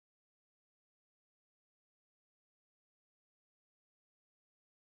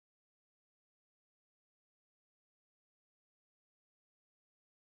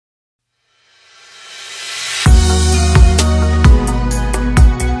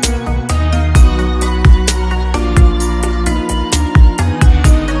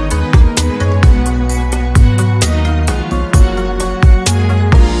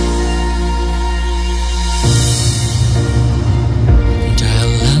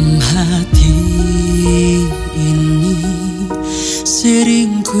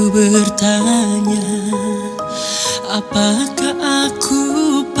bertanya, apakah aku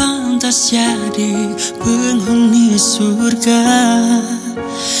pantas jadi penghuni surga?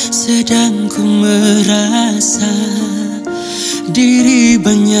 Sedang ku merasa diri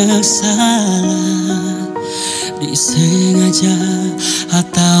banyak salah, disengaja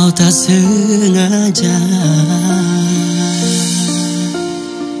atau tak sengaja.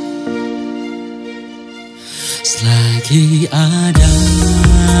 Selagi ada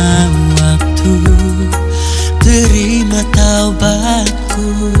waktu, terima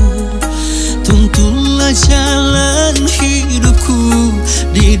taubatku. Tuntunlah jalan hidupku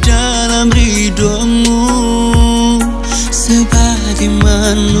di dalam ridhoMu. Sebagai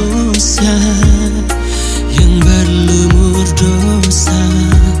manusia yang berlumur dosa,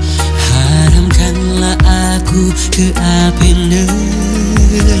 haramkanlah aku ke api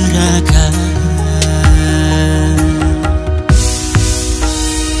neraka.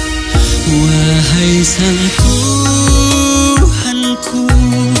 Wahai Sang Tuhanku,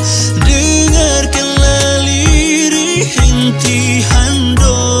 dengarkanlah lirik rintihan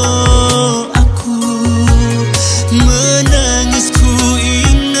doaku. Menangisku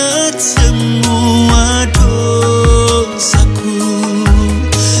ingat semua dosaku.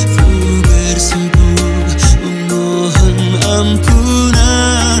 Ku bersimpuh memohon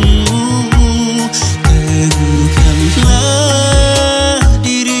ampunanmu. Teguhkanlah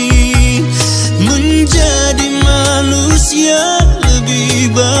diri menjadi manusia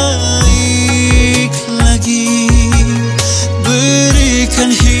lebih baik lagi.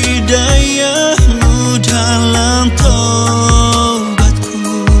 Berikan hidayahmu dalam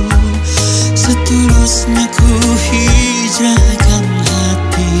taubatku. Setulusnya ku hijrahkan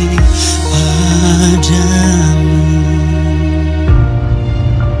hati padamu.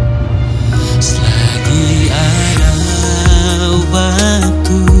 Selagi ada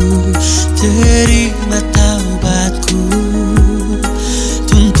waktu, terima taubatku.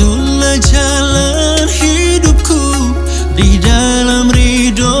 Tuntunlah jalan hidupku di dalam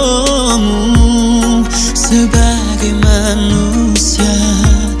ridhoMu. Sebagai manusia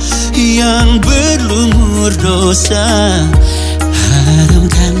yang berlumur dosa,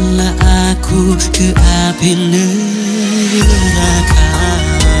 haramkanlah aku ke api neraka.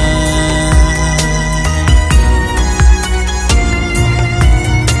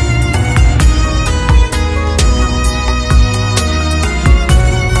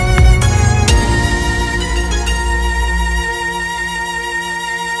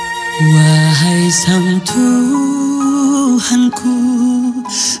 Wahai Sang Tuhanku,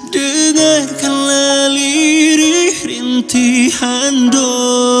 dengarkanlah lirik rintihan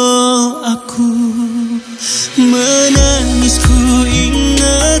doaku. Menangisku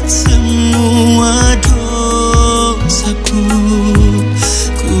ingat semua dosaku.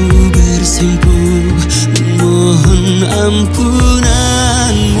 Ku bersimpuh memohon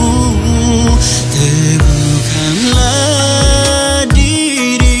ampunanmu. Teguhkanlah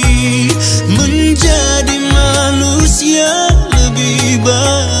diri menjadi manusia lebih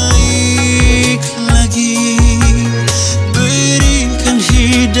baik lagi. Berikan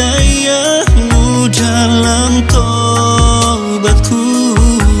hidayahmu dalam taubatku.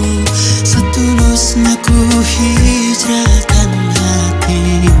 Setulusnya ku hijrah